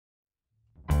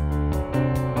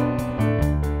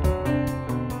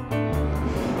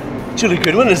Julie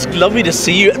Goodwin, it's lovely to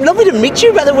see you. Lovely to meet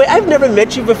you, by the way. I've never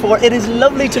met you before. It is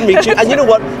lovely to meet you. And you know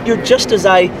what? You're just as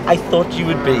I thought you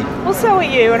would be. Well, so are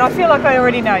you, and I feel like I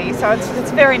already know you, so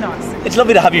it's very nice. It's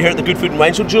lovely to have you here at the Good Food and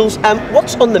Wine Show, Jules.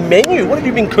 What's on the menu? What have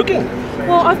you been cooking?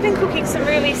 Well, I've been cooking some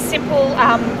really simple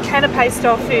canapé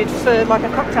style food for like a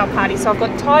cocktail party. So I've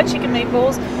got Thai chicken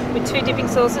meatballs with 2 dipping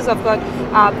sauces. I've got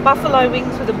buffalo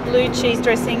wings with a blue cheese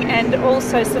dressing and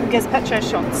also some gazpacho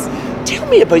shots. Tell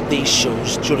me about these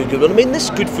shows, Julie Goodwin. I mean,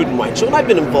 this Good Food and Wine Show, and I've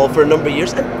been involved for a number of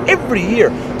years, and every year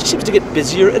it just seems to get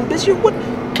busier and busier. What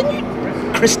can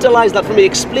you crystallise that for me?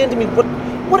 Explain to me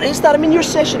what is that? I mean, your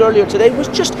session earlier today was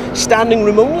just standing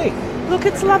room only. Look,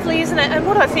 it's lovely, isn't it? And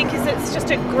what I think is it's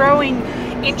just a growing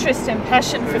interest and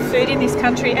passion for food in this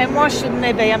country, and why shouldn't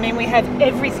there be? I mean, we have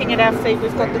everything at our feet.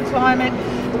 We've got the climate,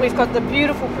 we've got the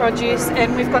beautiful produce,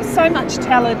 and we've got so much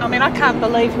talent. I mean, I can't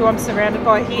believe who I'm surrounded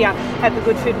by here at the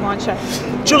Good Food and Wine Show.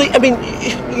 Julie, I mean,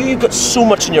 you've got so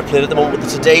much on your plate at the moment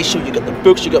with the Today Show. You've got the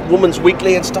books, you've got Woman's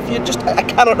Weekly and stuff. I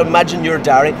cannot imagine your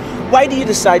diary. Why do you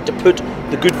decide to put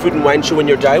the Good Food and Wine Show in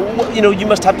your diary? You know, you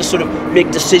must have to sort of make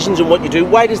decisions on what you do.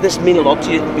 Why does this mean a lot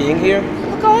to you being here?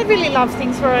 Look, I really love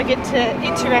things where I get to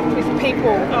interact with people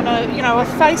on a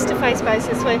face-to-face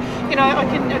basis where, I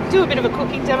can do a bit of a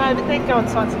cooking demo, but then go and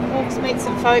sign some books, meet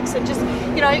some folks and just,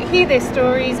 hear their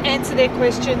stories, answer their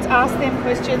questions, ask them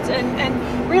questions,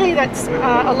 and really that's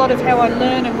a lot of how I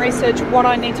learn and research what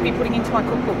I need to be putting into my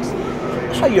cookbooks.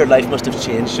 How your life must have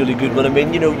changed, Julie Goodwin. I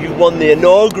mean, you won the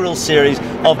inaugural series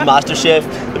of MasterChef.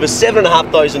 There was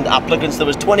 7,500 applicants, there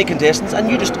was 20 contestants, and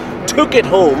you just took it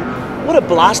home. What a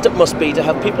blast it must be to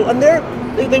have people, and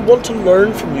they want to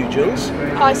learn from you, Jules.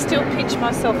 I still pinch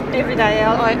myself every day,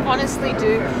 Al. I honestly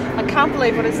do. I can't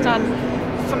believe what it's done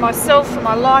for myself, for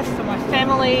my life, for my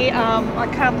family. I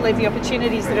can't believe the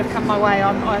opportunities that have come my way.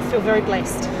 I feel very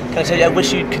blessed. Can I tell you, I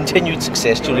wish you continued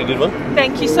success, Julie Goodwin.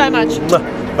 Thank you so much.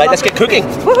 Right, let's get cooking.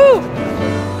 Woohoo!